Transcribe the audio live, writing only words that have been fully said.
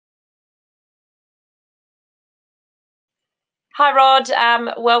Hi, Rod.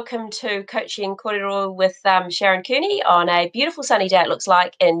 Welcome to Coaching Kōrero with Sharon Cooney on a beautiful sunny day, it looks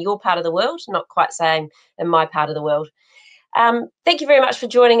like, in your part of the world, not quite same in my part of the world. Thank you very much for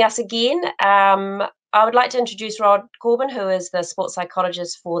joining us again. I would like to introduce Rod Corban, who is the sports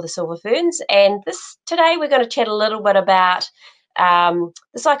psychologist for the Silver Ferns. And today we're going to chat a little bit about the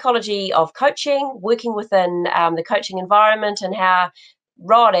psychology of coaching, working within the coaching environment, and how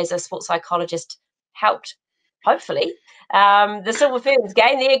Rod, as a sports psychologist, helped, hopefully, the Silver Ferns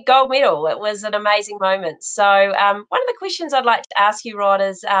gain their gold medal. It was an amazing moment. So one of the questions I'd like to ask you, Rod,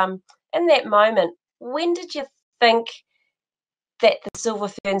 is in that moment, when did you think that the Silver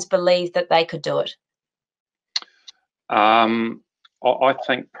Ferns believed that they could do it? I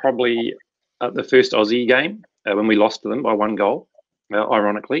think probably at the first Aussie game, when we lost to them by 1 goal,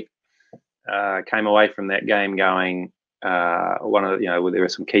 ironically, came away from that game going, there were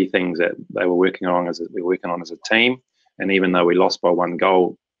some key things that they were working on as a team, and even though we lost by 1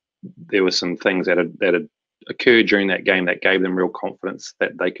 goal, there were some things that had occurred during that game that gave them real confidence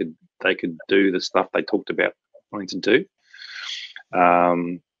that they could do the stuff they talked about wanting to do.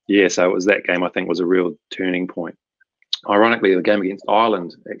 So it was that game I think was a real turning point. Ironically, the game against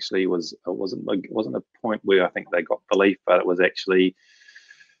Ireland actually wasn't a point where I think they got belief, but it was actually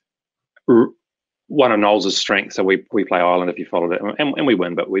one of Knowles' strengths. So we play Ireland, if you followed it, and we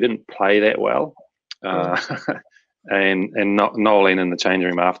win, but we didn't play that well. And Nolan in the changing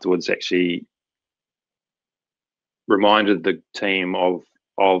room afterwards actually reminded the team of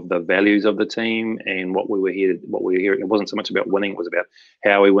the values of the team and what we were here. It wasn't so much about winning; it was about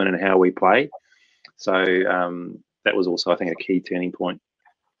how we win and how we play. So that was also, I think, a key turning point.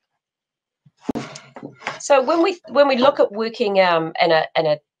 So when we look at working in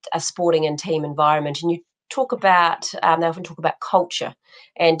a sporting and team environment, and you talk about they often talk about culture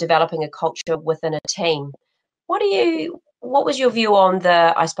and developing a culture within a team. What was your view on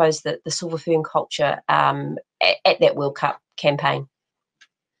the Silver Fern culture at that World Cup campaign?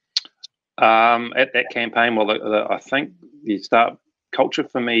 At that campaign, I think culture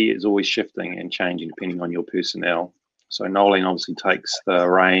for me is always shifting and changing depending on your personnel. So Nolan obviously takes the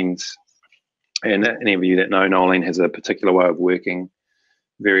reins, and any of you that know Nolan has a particular way of working,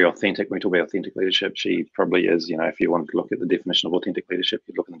 very authentic. When we talk about authentic leadership, she probably is, if you want to look at the definition of authentic leadership,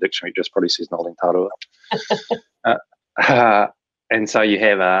 you look in the dictionary, it just probably says Nolan Tarua. And so you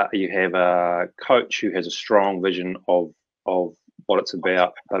have a coach who has a strong vision of what it's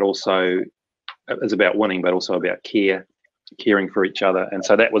about, but also it's about winning, but also about caring for each other. And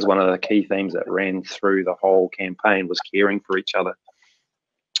so that was one of the key themes that ran through the whole campaign, was caring for each other,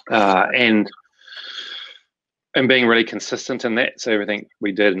 and being really consistent in that. So everything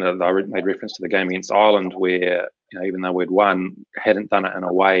we did, and I made reference to the game against Ireland, where even though we'd won, hadn't done it in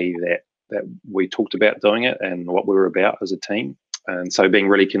a way that we talked about doing it and what we were about as a team. And so being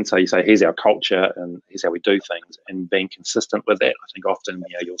really so you say, here's our culture and here's how we do things, and being consistent with that. I think often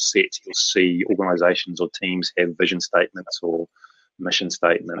you'll see organisations or teams have vision statements or mission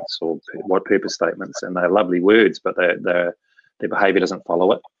statements or what purpose statements, and they're lovely words, but their behaviour doesn't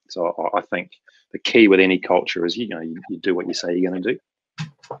follow it. So I think the key with any culture is you do what you say you're going to do.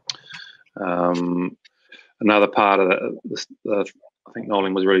 Another part of I think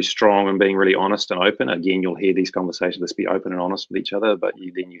Nolan was really strong in being really honest and open. Again, you'll hear these conversations, let's be open and honest with each other, but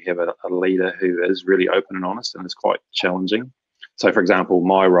then you have a leader who is really open and honest, and it's quite challenging. So, for example,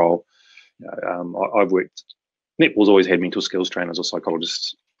 my role, I've worked, netball's always had mental skills trainers or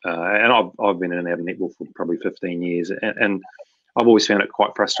psychologists, and I've been in and out of netball for probably 15 years, and I've always found it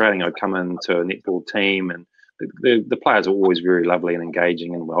quite frustrating. I'd come into a netball team, and the players are always very lovely and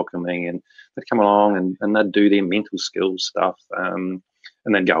engaging and welcoming, and they'd come along and they'd do their mental skills stuff, and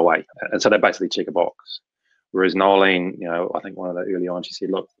then go away. And so they basically check a box. Whereas Nolene, I think one of the early on, she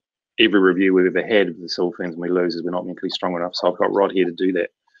said, look, every review we've ever had with the Silver Ferns when we lose is we're not mentally strong enough. So I've got Rod here to do that.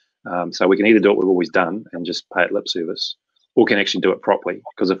 So we can either do what we've always done and just pay it lip service, or can actually do it properly.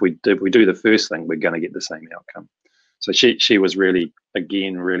 Because if we do the first thing, we're going to get the same outcome. So she was really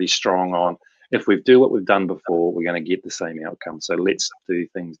strong on, if we do what we've done before, we're going to get the same outcome. So let's do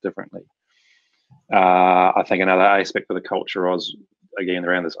things differently. I think another aspect of the culture was, again,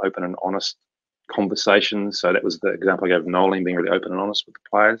 around this open and honest conversations. So that was the example I gave of Nolan being really open and honest with the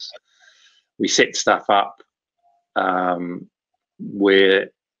players. We set stuff up where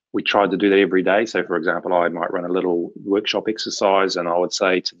we tried to do that every day. So, for example, I might run a little workshop exercise, and I would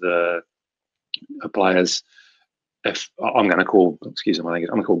say to the players, if I'm going to call, I'm going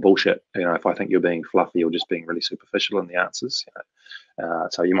to call bullshit, if I think you're being fluffy or just being really superficial in the answers.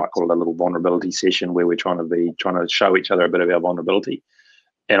 So you might call it a little vulnerability session where we're trying to show each other a bit of our vulnerability.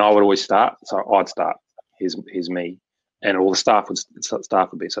 And I would always start. So I'd start. Here's me. and all the staff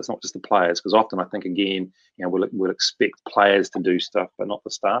would be. So it's not just the players, because often I think, again, we'll expect players to do stuff, but not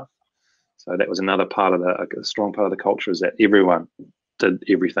the staff. So that was another part of a strong part of the culture, is that everyone did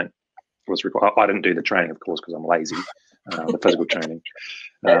everything was required. I didn't do the training, of course, because I'm lazy, the physical training.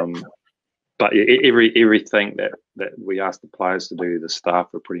 But everything that we asked the players to do, the staff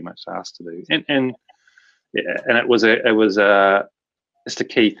were pretty much asked to do. And it was it's a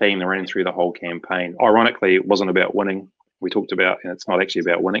key theme that ran through the whole campaign. Ironically, it wasn't about winning. We talked about, it's not actually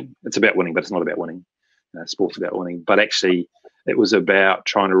about winning. It's about winning, but it's not about winning. Sport's about winning. But actually, it was about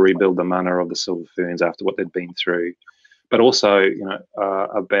trying to rebuild the mana of the Silver Ferns after what they'd been through. But also,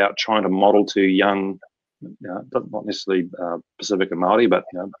 about trying to model to young, not necessarily Pacifica Māori, but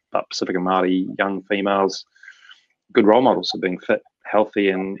Pacifica Māori young females, good role models of being fit, healthy,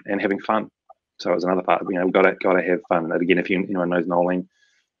 and having fun. So it was another part. We've got to have fun. And again, if anyone knows Noeline,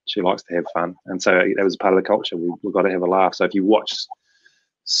 she likes to have fun, and so that was part of the culture. We've got to have a laugh. So if you watch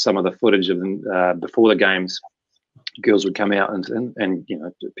some of the footage of before the games, girls would come out and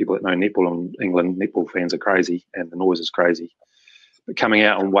people that know netball in England, netball fans are crazy, and the noise is crazy. But coming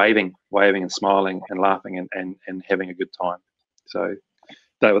out and waving and smiling and laughing and having a good time. So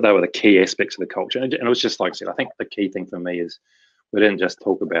they were the key aspects of the culture. And it was just like I said, I think the key thing for me is we didn't just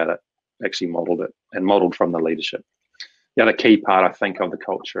talk about it, actually modelled it, and modelled from the leadership. The other key part, I think, of the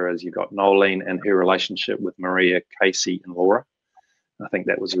culture is you've got Noeline and her relationship with Maria, Casey, and Laura. I think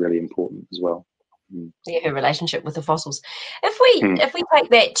that was really important as well. Yeah, her relationship with the fossils. If we take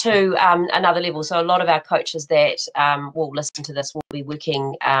that to another level, so a lot of our coaches that will listen to this will be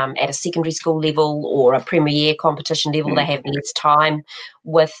working at a secondary school level or a premier competition level. They have less time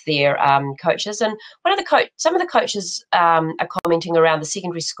with their coaches, and some of the coaches are commenting around the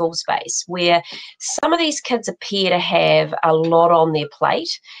secondary school space, where some of these kids appear to have a lot on their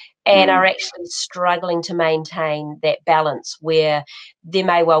plate and are actually struggling to maintain that balance, where there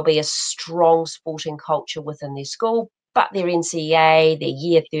may well be a strong sporting culture within their school, but they're NCEA, they're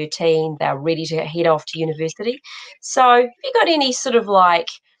year 13, they're ready to head off to university. So have you got any sort of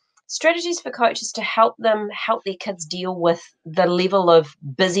strategies for coaches to help their kids deal with the level of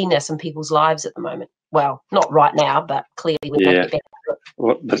busyness in people's lives at the moment? Well, not right now, but clearly when they get back.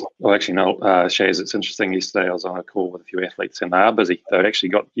 Well, actually, no, Shaz, it's interesting. Yesterday I was on a call with a few athletes, and they are busy. They've actually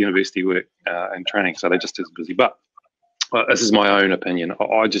got university work and training, so they're just as busy. But this is my own opinion.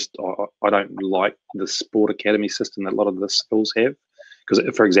 I don't like the sport academy system that a lot of the schools have,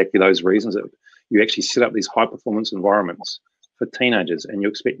 because for exactly those reasons, you actually set up these high performance environments for teenagers, and you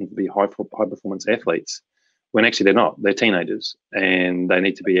expect them to be high performance athletes, when actually they're not. They're teenagers, and they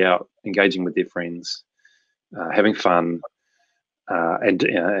need to be out engaging with their friends, having fun.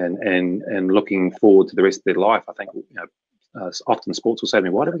 And looking forward to the rest of their life. I think often sports will say to me,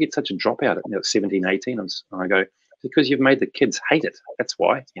 why do we get such a dropout at 17, 18? And I go, because you've made the kids hate it. That's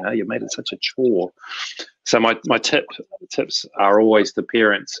why. You've made it such a chore. So my tips are always to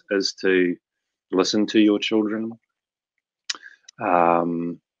parents is to listen to your children,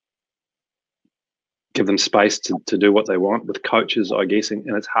 give them space to do what they want. With coaches, I guess,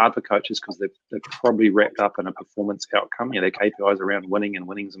 and it's hard for coaches because they're probably wrapped up in a performance outcome. Their KPIs around winning, and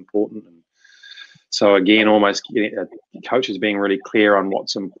winning is important. And so again, almost coaches being really clear on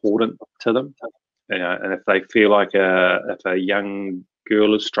what's important to them. And if they feel like if a young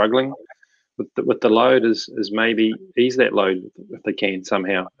girl is struggling with the load, is maybe ease that load if they can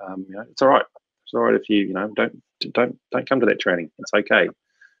somehow. It's all right. It's all right if you don't come to that training. It's okay.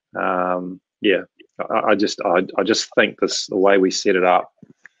 I just think the way we set it up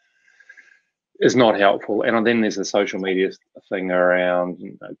is not helpful. And then there's the social media thing around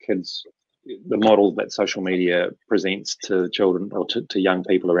kids, the model that social media presents to children or to young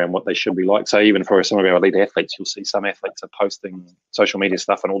people around what they should be like. So even for some of our elite athletes, you'll see some athletes are posting social media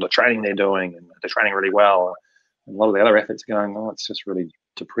stuff and all the training they're doing, and they're training really well. And a lot of the other athletes are going, it's just really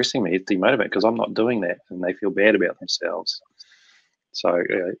depressing me. It's demotivating because I'm not doing that, and they feel bad about themselves. So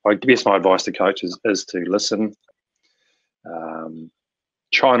I guess my advice to coaches is to listen,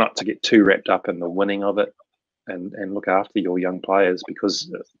 try not to get too wrapped up in the winning of it, and look after your young players,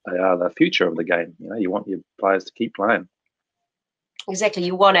 because they are the future of the game. You want your players to keep playing. Exactly.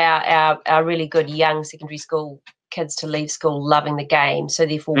 You want our really good young secondary school kids to leave school loving the game, so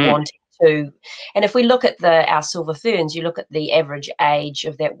therefore wanting to. And if we look at our Silver Ferns, you look at the average age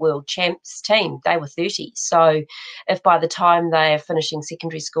of that World Champs team, they were 30. So if by the time they are finishing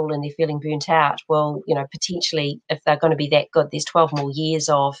secondary school and they're feeling burnt out, well, potentially if they're going to be that good, there's 12 more years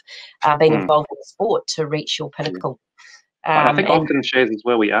of being involved in the sport to reach your pinnacle. I think often, Shaz, as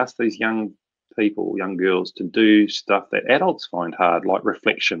well, we ask these young people, young girls, to do stuff that adults find hard, like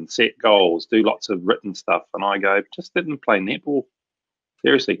reflection, set goals, do lots of written stuff. And I go, just let them play netball.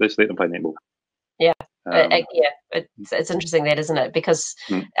 Seriously, let's let them play netball. Yeah. It's interesting that, isn't it? Because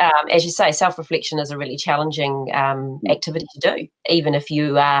as you say, self-reflection is a really challenging activity to do, even if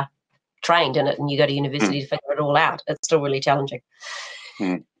you are trained in it and you go to university to figure it all out. It's still really challenging.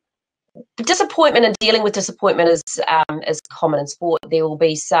 Disappointment and dealing with disappointment is common in sport. There will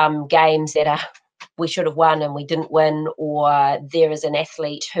be some games that we should have won and we didn't win, or there is an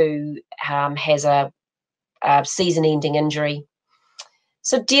athlete who has a season-ending injury.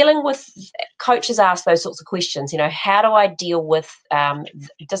 So dealing with, coaches ask those sorts of questions, how do I deal with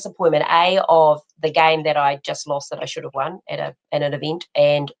disappointment, A, of the game that I just lost that I should have won at an event,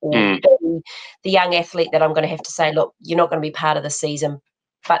 and or B, the young athlete that I'm going to have to say, look, you're not going to be part of the season,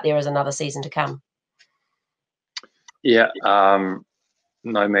 but there is another season to come. Yeah,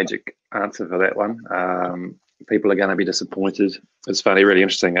 no magic answer for that one. People are going to be disappointed. It's funny, really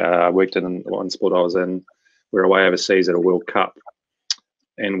interesting. I worked in one sport I was in. We were away overseas at a World Cup,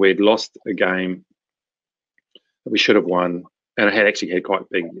 and we'd lost a game that we should have won, and it had actually had quite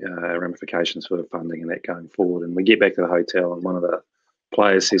big ramifications for the funding and that going forward. And we get back to the hotel, and one of the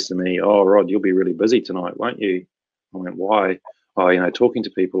players says to me, "Oh, Rod, you'll be really busy tonight, won't you?" I went, "Why?" "Oh, talking to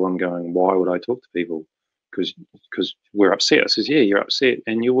people." I'm going, "Why would I talk to people?" Because we're upset. I says, "Yeah, you're upset,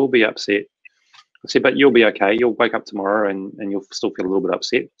 and you will be upset." I said, "But you'll be okay. You'll wake up tomorrow and you'll still feel a little bit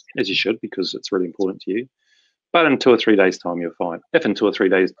upset, as you should, because it's really important to you. But in 2 or 3 days' time, you're fine. If in 2 or 3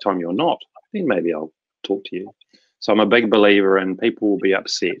 days' time you're not, then maybe I'll talk to you." So I'm a big believer in people will be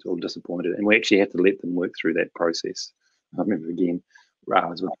upset or disappointed, and we actually have to let them work through that process. I remember again, I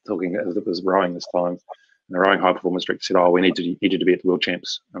was talking, as it was rowing this time, and the rowing high performance director said, "Oh, we need you to be at the World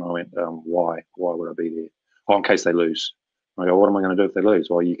Champs." And I went, "Why? Why would I be there?" "Oh, in case they lose." I go, "What am I going to do if they lose?"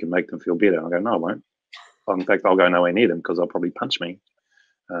 "Well, you can make them feel better." I go, "No, I won't. In fact, I'll go nowhere near them because they'll probably punch me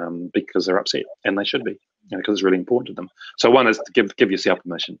because they're upset, and they should be, because it's really important to them." So one is to give yourself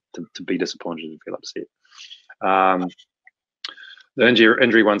permission to be disappointed and feel upset. The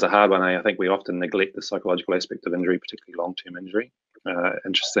injury one's a hard one. I think we often neglect the psychological aspect of injury, particularly long-term injury.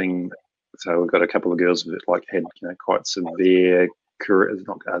 Interesting. So we've got a couple of girls that had quite severe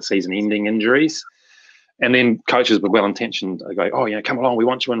season-ending injuries. And then coaches with well-intentioned go, "Oh, come along, we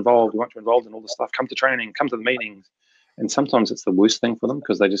want you involved. We want you involved in all this stuff. Come to training, come to the meetings." And sometimes it's the worst thing for them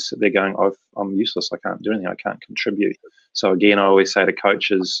because they just sit there going, "I'm useless. I can't do anything. I can't contribute." So again, I always say to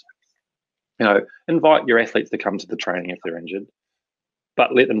coaches, invite your athletes to come to the training if they're injured,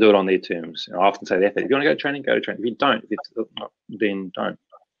 but let them do it on their terms. I often say to the athlete, if you want to go to training, go to training. If you don't, then don't.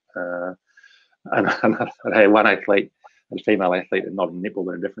 And I had one athlete, a female athlete, not in netball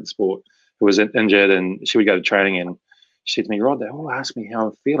but in a different sport, who was injured, and she would go to training, and she said to me, "Rod, they all ask me how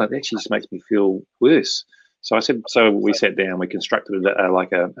I'm feeling. It actually just makes me feel worse." So I said, so we sat down, we constructed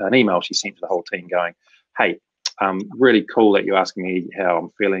an email she sent to the whole team going, "Hey, really cool that you're asking me how I'm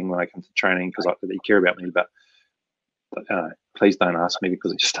feeling when I come to training because you care about me, but please don't ask me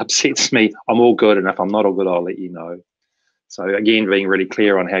because it just upsets me. I'm all good, and if I'm not all good, I'll let you know." So again, being really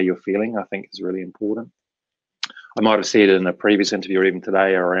clear on how you're feeling, I think, is really important. I might have said in a previous interview or even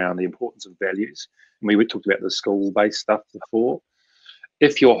today around the importance of values. And we talked about the school-based stuff before.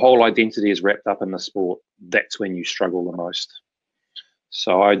 If your whole identity is wrapped up in the sport, that's when you struggle the most.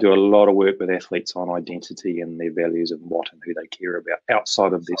 So I do a lot of work with athletes on identity and their values and what and who they care about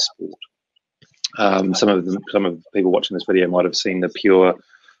outside of their sport. Some of the people watching this video might have seen the Pure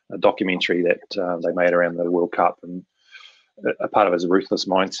documentary that they made around the World Cup, and a part of it is ruthless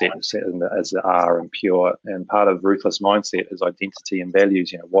mindset, as the R and Pure, and part of ruthless mindset is identity and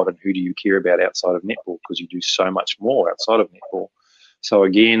values. What and who do you care about outside of netball, because you do so much more outside of netball. So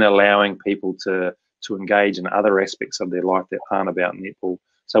again, allowing people to engage in other aspects of their life that aren't about netball.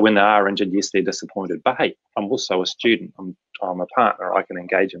 So when they are injured, yes, they're disappointed, but hey, I'm also a student. I'm a partner. I can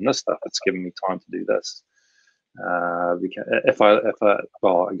engage in this stuff. It's giving me time to do this. If I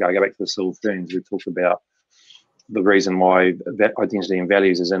go back to the Silver Ferns, we talk about the reason why that identity and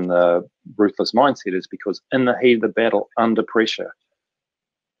values is in the ruthless mindset is because in the heat of the battle, under pressure,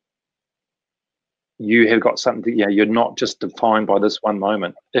 you have got something. You're not just defined by this one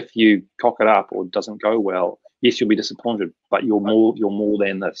moment. If you cock it up or it doesn't go well, yes, you'll be disappointed, but you're more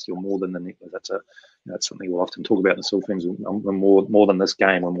than this. You're more than the netball. That's something we'll often talk about in the Silver Ferns. We're more than this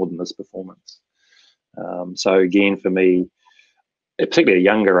game. We're more than this performance. So again, for me, particularly at a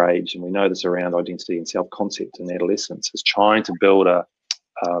younger age, and we know this around identity and self-concept in adolescence, is trying to build a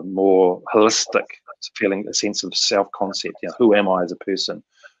more holistic feeling, a sense of self-concept. Who am I as a person?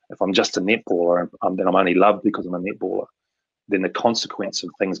 If I'm just a netballer, then I'm only loved because I'm a netballer. then the consequence of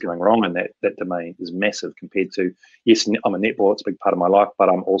things going wrong in that domain is massive compared to, yes, I'm a netballer, it's a big part of my life, but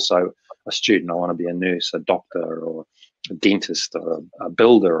I'm also a student. I want to be a nurse, a doctor, or a dentist, or a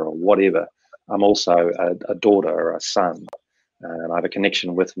builder, or whatever. I'm also a daughter or a son, and I have a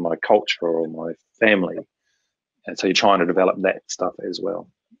connection with my culture or my family. And so you're trying to develop that stuff as well.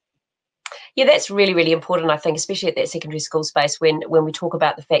 Yeah, that's really, really important, I think, especially at that secondary school space when we talk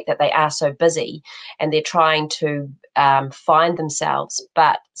about the fact that they are so busy and they're trying to find themselves,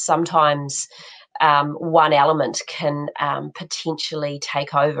 but sometimes one element can potentially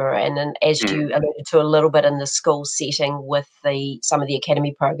take over. And as you alluded to a little bit in the school setting with some of the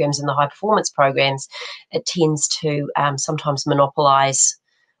academy programs and the high performance programs, it tends to sometimes monopolise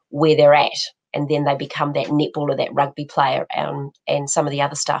where they're at. And then they become that netball or that rugby player, and some of the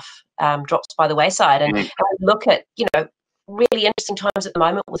other stuff drops by the wayside. And I look at, really interesting times at the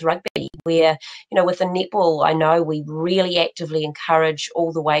moment with rugby, where, with the netball, I know we really actively encourage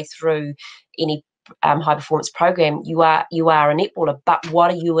all the way through any high performance program, you are a netballer, but what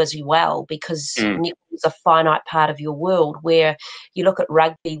are you as well? Because netball is a finite part of your world. Where you look at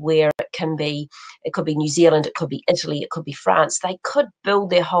rugby, where it could be New Zealand, it could be Italy, it could be France. They could build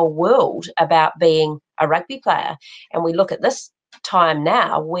their whole world about being a rugby player. And we look at this time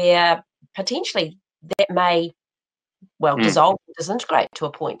now where potentially that may dissolve and disintegrate to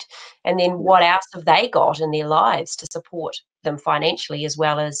a point. And then what else have they got in their lives to support them financially as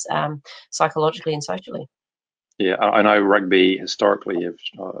well as psychologically and socially? Yeah, I know rugby historically have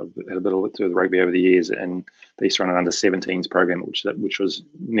had a bit of to with rugby over the years, and they used to run an under-17s program, which was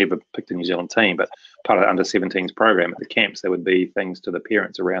never picked a New Zealand team, but part of the under-17s program at the camps, there would be things to the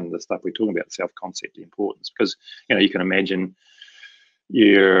parents around the stuff we're talking about, self-concept, the importance, because you can imagine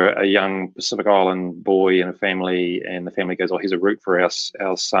you're a young Pacific Island boy in a family, and the family goes, "Oh, here's a route for our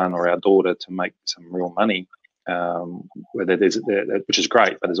son or our daughter to make some real money." Which is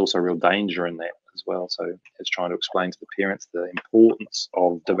great, but there's also real danger in that as well. So it's trying to explain to the parents the importance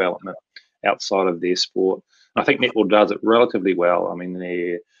of development outside of their sport. And I think netball does it relatively well. I mean,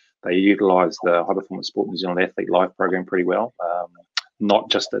 they utilise the High Performance Sport New Zealand Athlete Life program pretty well, not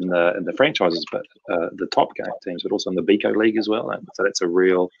just in the franchises, but the top game teams, but also in the BICO League as well. And so that's a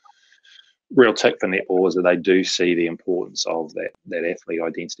real tick for netball, is that they do see the importance of that athlete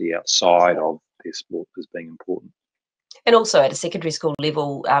identity outside of their sport as being important. And also at a secondary school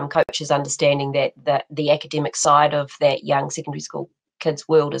level, coaches understanding that the academic side of that young secondary school kids'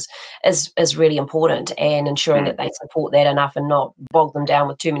 world is really important, and ensuring that they support that enough and not bog them down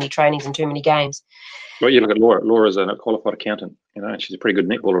with too many trainings and too many games. Well, you look at Laura. Laura's a qualified accountant, and she's a pretty good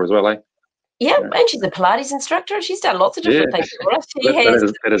netballer as well, eh? Yeah, and she's a Pilates instructor, and she's done lots of different things.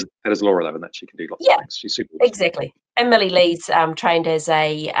 That is Laura, though, and that she can do lots of things. She's super. Exactly. And Millie Lee's trained as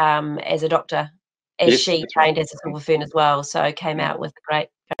a doctor, as she trained as a silver fern as well. So came out with a great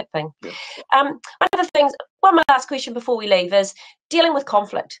thing. Yeah. One last question before we leave is dealing with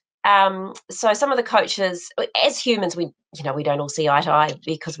conflict. So some of the coaches, as humans, we don't all see eye to eye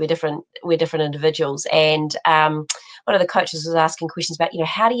because we're different individuals. And one of the coaches was asking questions about,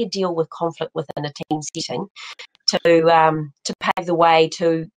 how do you deal with conflict within a team setting to pave the way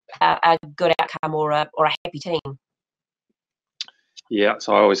to a good outcome or a happy team? Yeah,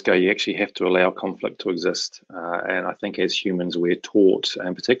 so I always go, you actually have to allow conflict to exist. And I think as humans, we're taught,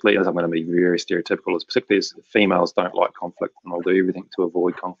 and particularly, as I'm going to be very stereotypical, particularly as females don't like conflict, and they'll do everything to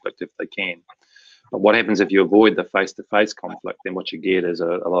avoid conflict if they can. But what happens if you avoid the face-to-face conflict? Then what you get is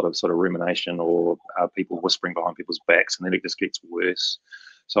a lot of sort of rumination or people whispering behind people's backs, and then it just gets worse.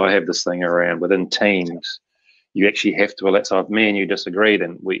 So I have this thing around within teams, you actually have to allow, so if me and you disagree,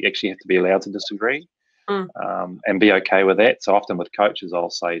 then we actually have to be allowed to disagree. And be okay with that. So often with coaches, I'll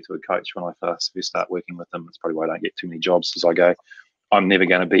say to a coach when I first start working with them, it's probably why I don't get too many jobs, as I go, I'm never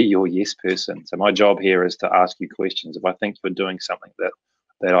going to be your yes person. So my job here is to ask you questions. If I think you're doing something that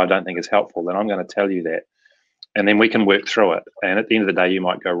I don't think is helpful, then I'm going to tell you that. And then we can work through it. And at the end of the day, you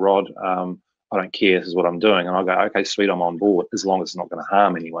might go, Rod, I don't care, this is what I'm doing. And I'll go, okay, sweet, I'm on board, as long as it's not going to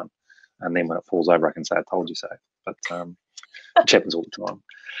harm anyone. And then when it falls over, I can say, I told you so. But it happens all the time.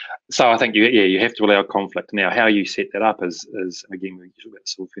 So I think you have to allow conflict. Now, how you set that up is again, we talk about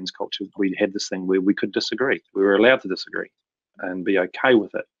Silver Ferns culture. We had this thing where we could disagree. We were allowed to disagree and be okay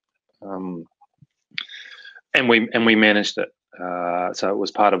with it. And we managed it. So it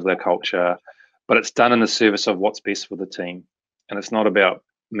was part of the culture, but it's done in the service of what's best for the team. And it's not about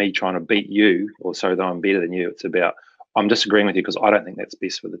me trying to beat you or so that I'm better than you. It's about I'm disagreeing with you because I don't think that's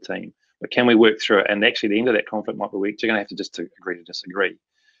best for the team. But can we work through it? And actually, the end of that conflict might be weak. You're going to have to just agree to disagree.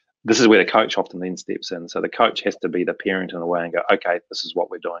 This is where the coach often then steps in. So the coach has to be the parent in a way and go, okay, this is what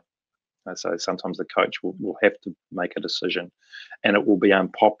we're doing. So sometimes the coach will have to make a decision, and it will be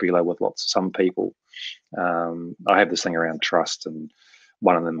unpopular with some people. I have this thing around trust, and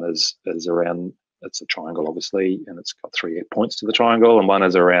one of them is around, it's a triangle, obviously, and it's got 3 points to the triangle, and one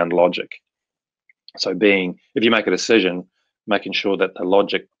is around logic. So if you make a decision, making sure that the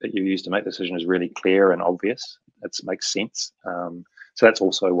logic that you use to make the decision is really clear and obvious, it makes sense. So that's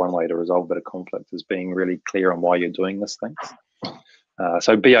also one way to resolve a bit of conflict, is being really clear on why you're doing this thing.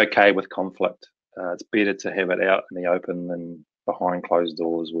 So be okay with conflict. It's better to have it out in the open than behind closed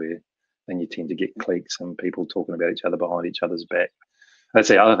doors, where then you tend to get cliques and people talking about each other behind each other's back. That's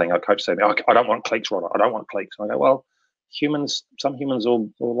the other thing. Our coach said, I don't want cliques, Rod. I don't want cliques. And I go, well, some humans will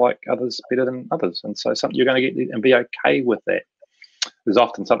like others better than others. And so you're going to get, and be okay with that. There's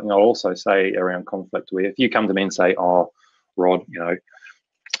often something I'll also say around conflict, where if you come to me and say, oh, Rod,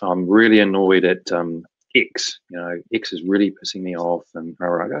 I'm really annoyed at X, X is really pissing me off, and all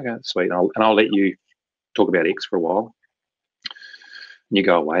right, okay, sweet. And I'll let you talk about X for a while. And you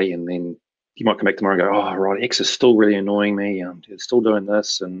go away, and then you might come back tomorrow and go, oh, right, X is still really annoying me. It's still doing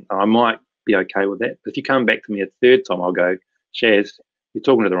this, and I might be okay with that. But if you come back to me a third time, I'll go, Shaz, you're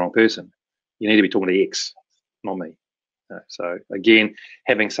talking to the wrong person. You need to be talking to X, not me. So again,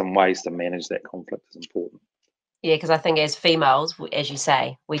 having some ways to manage that conflict is important. Yeah, because I think as females, as you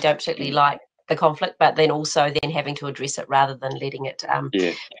say, we don't particularly like the conflict, but then also having to address it rather than letting it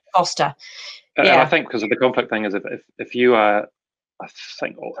foster. And I think because of the conflict thing is if you are, I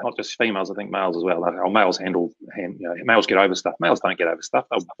think not just females, I think males as well. Males males get over stuff. Males don't get over stuff.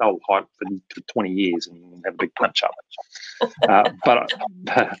 They'll hide for 20 years and have a big punch up. But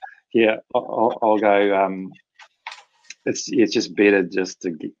yeah, I'll go. It's just better just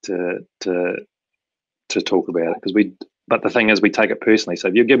to get to talk about it, but the thing is, we take it personally. So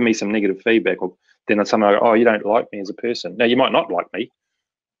if you're giving me some negative feedback, then someone go, oh, you don't like me as a person. Now, you might not like me,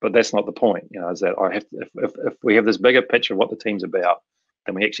 but that's not the point. Is that I have to, if we have this bigger picture of what the team's about,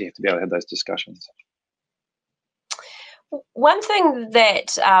 then we actually have to be able to have those discussions. One thing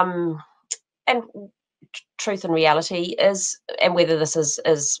that, and truth and reality is, and whether this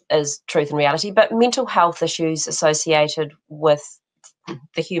is truth and reality, but mental health issues associated with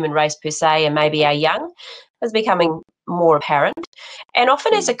the human race per se, and maybe our young, is becoming more apparent. And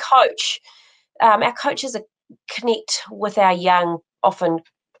often as a coach, our coaches connect with our young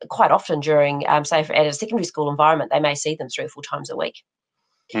quite often during, say, at a secondary school environment, they may see them 3 or 4 times a week.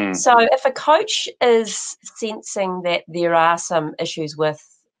 So if a coach is sensing that there are some issues with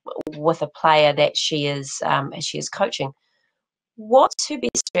a player that she is coaching, what's her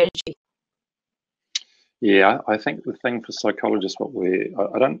best strategy? Yeah, I think the thing for psychologists, I'm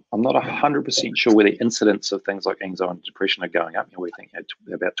not 100% sure where the incidence of things like anxiety and depression are going up. We think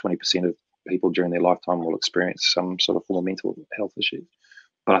about 20% of people during their lifetime will experience some sort of form of mental health issue.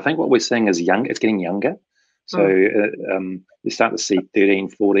 But I think what we're seeing is it's getting younger. So you start to see 13,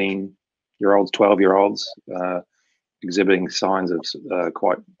 14-year-olds, 12-year-olds exhibiting signs of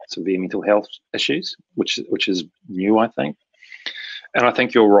quite severe mental health issues, which is new, I think. And I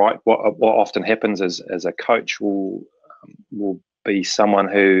think you're right. What often happens is, as a coach will be someone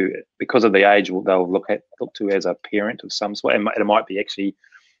who, because of the age, they'll look to as a parent of some sort, and it might be actually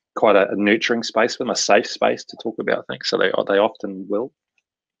quite a nurturing space for them, a safe space to talk about things. So they often will.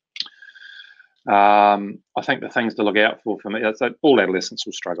 I think the things to look out for me, that all adolescents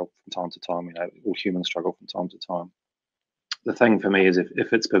will struggle from time to time. All humans struggle from time to time. The thing for me is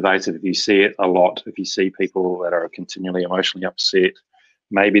if it's pervasive, if you see it a lot, if you see people that are continually emotionally upset,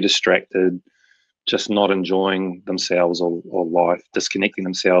 maybe distracted, just not enjoying themselves or life, disconnecting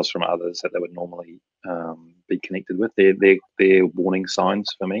themselves from others that they would normally be connected with, they're warning signs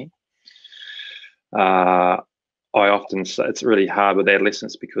for me. I often say it's really hard with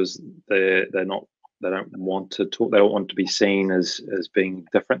adolescents because they don't want to talk, they don't want to be seen as being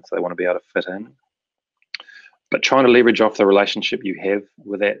different, so they want to be able to fit in. But trying to leverage off the relationship you have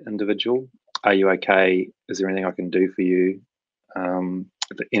with that individual. Are you okay? Is there anything I can do for you?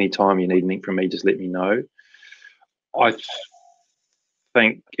 If at any time you need anything from me, just let me know. I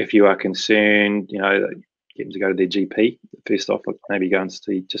think if you are concerned, get them to go to their GP. First off, maybe go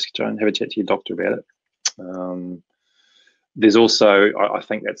and just try and have a chat to your doctor about it. There's also, I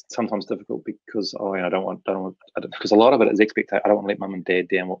think that's sometimes difficult because I don't want because a lot of it is expectation. I don't want to let mum and dad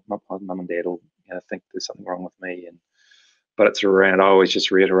down. Mum and dad will think there's something wrong with me, but it's around. I always just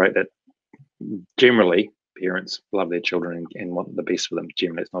reiterate that generally parents love their children and want the best for them.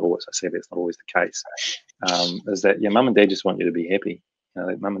 Generally, it's not always. I say that's not always the case. Is that mum and dad just want you to be happy?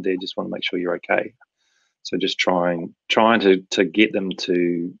 Mum and dad just want to make sure you're okay. So just trying to get them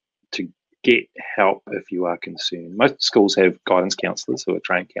to get help if you are concerned. Most schools have guidance counsellors who are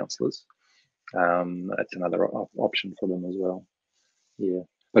trained counsellors. That's another option for them as well. Yeah,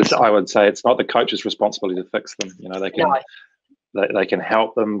 but I would say it's not the coach's responsibility to fix them. You know, they can they can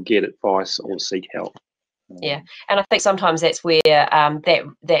help them get advice or seek help. Yeah, and I think sometimes that's where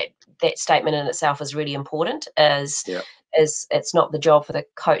that statement in itself is really important. Is it's not the job for the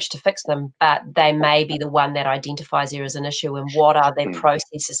coach to fix them, but they may be the one that identifies there as an issue, and what are their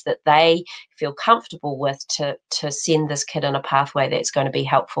processes that they feel comfortable with to send this kid in a pathway that's going to be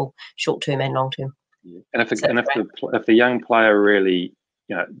helpful short term and long term. Yeah. And if the young player really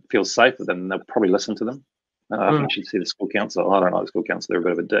feels safe with them, they'll probably listen to them. I think she'd see the school counsellor. I don't know, the school counsellor,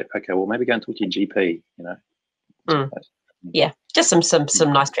 they're a bit of a dick. Okay, well, maybe go and talk to your GP, Yeah, just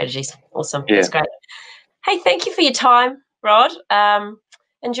some nice strategies. Awesome. Yeah. That's great. Hey, thank you for your time, Rod.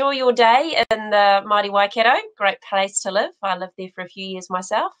 Enjoy your day in the mighty Waikato. Great place to live. I lived there for a few years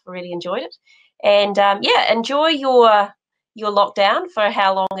myself. I really enjoyed it. And, enjoy your lockdown for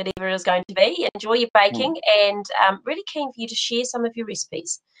how long it ever is going to be. Enjoy your baking and really keen for you to share some of your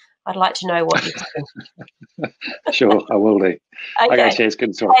recipes. I'd like to know what you're doing. Sure, I will do. Okay, cheers.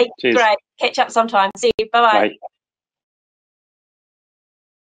 Good to talk. Hey, cheers. Great. Catch up sometime. See you. Bye-bye. Bye.